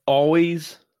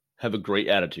Always have a great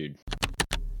attitude.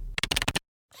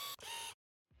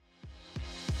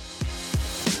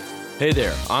 Hey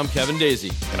there, I'm Kevin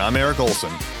Daisy. And I'm Eric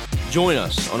Olson. Join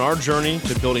us on our journey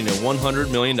to building a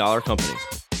 $100 million company.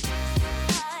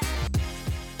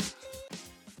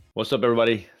 What's up,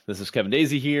 everybody? This is Kevin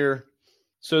Daisy here.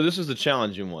 So this is a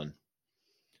challenging one.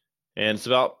 And it's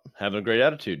about having a great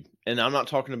attitude. And I'm not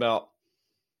talking about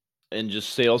in just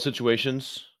sales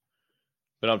situations,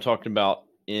 but I'm talking about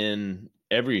in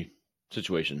every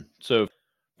situation. So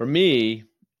for me,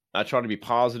 I try to be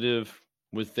positive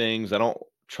with things. I don't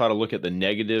try to look at the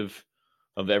negative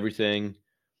of everything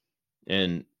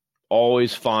and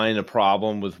always find a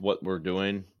problem with what we're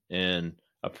doing and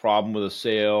a problem with a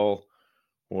sale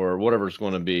or whatever it's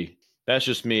going to be. That's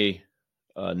just me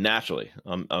naturally.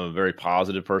 I'm a very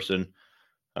positive person.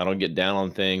 I don't get down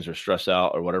on things or stress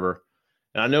out or whatever.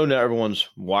 And I know not everyone's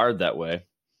wired that way.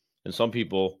 And some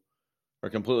people are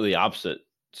completely opposite.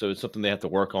 So it's something they have to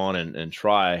work on and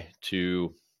try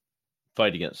to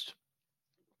fight against.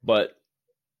 But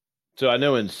so I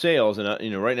know in sales, and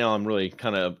right now I'm really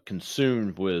kind of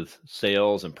consumed with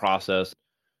sales and process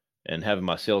and having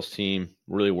my sales team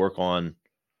really work on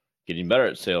getting better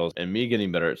at sales and me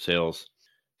getting better at sales.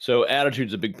 So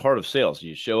attitude's a big part of sales.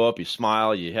 You show up, you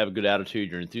smile, you have a good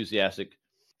attitude, you're enthusiastic.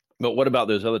 But what about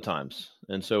those other times?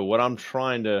 And so what I'm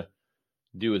trying to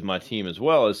do with my team as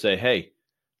well is say, hey,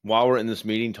 while we're in this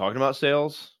meeting talking about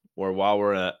sales, or while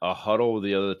we're in a huddle with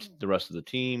the rest of the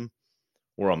team,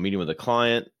 or I'm meeting with a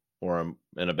client, or I'm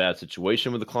in a bad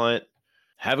situation with a client,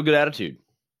 have a good attitude.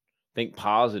 Think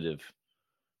positive.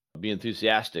 Be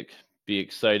enthusiastic. Be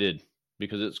excited,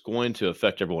 because it's going to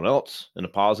affect everyone else in a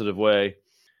positive way.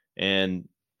 And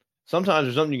sometimes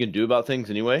there's something you can do about things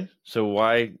anyway. So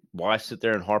why sit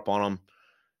there and harp on them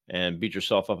and beat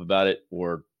yourself up about it,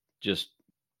 or just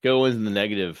go into the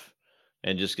negative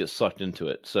and just get sucked into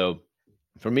it? So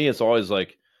for me, it's always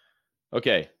like,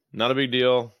 okay, not a big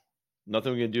deal.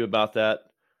 Nothing we can do about that.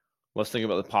 Let's think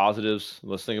about the positives.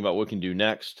 Let's think about what we can do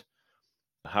next.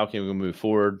 How can we move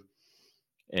forward?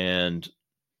 And,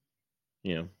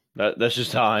 that's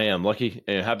just how I am. Lucky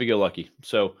and happy-go-lucky.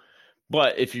 So,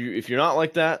 but if you're not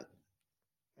like that,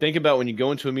 think about when you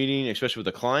go into a meeting, especially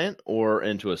with a client or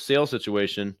into a sales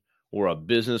situation or a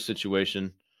business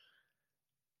situation,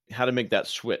 how to make that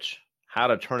switch, how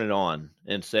to turn it on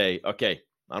and say, okay,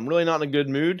 I'm really not in a good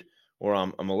mood, or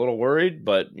I'm a little worried,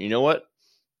 but you know what?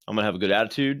 I'm going to have a good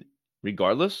attitude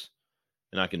regardless,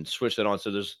 and I can switch that on.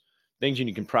 So there's things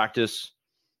you can practice,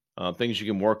 things you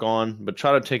can work on, but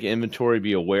try to take inventory,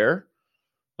 be aware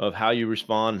of how you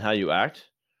respond and how you act,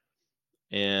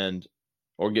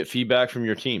 or get feedback from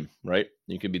your team, right?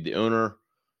 You could be the owner,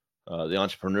 the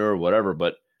entrepreneur, whatever,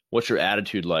 but what's your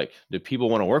attitude like? Do people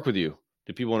want to work with you?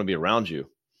 Do people want to be around you?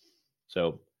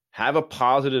 So have a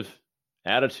positive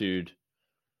attitude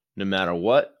no matter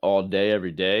what, all day,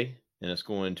 every day, and it's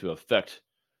going to affect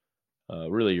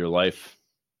really your life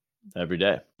every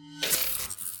day.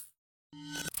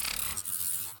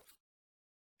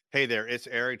 Hey there, it's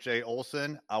Eric J.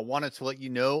 Olson. I wanted to let you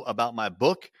know about my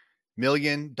book, $1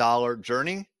 Million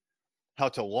Journey, How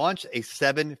to Launch a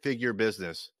 7-Figure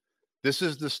Business. This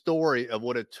is the story of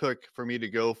what it took for me to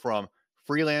go from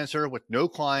freelancer with no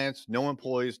clients, no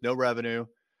employees, no revenue,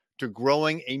 to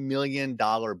growing a $1 million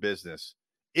business.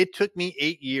 It took me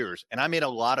 8 years, and I made a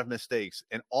lot of mistakes.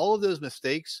 And all of those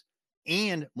mistakes,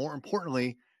 and more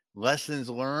importantly, lessons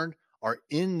learned, are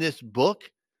in this book.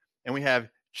 And we have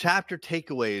chapter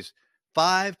takeaways,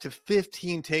 5 to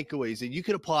 15 takeaways that you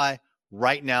could apply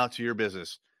right now to your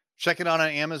business. Check it out on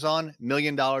Amazon, $1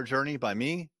 Million Journey by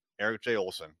me, Eric J.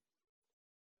 Olson.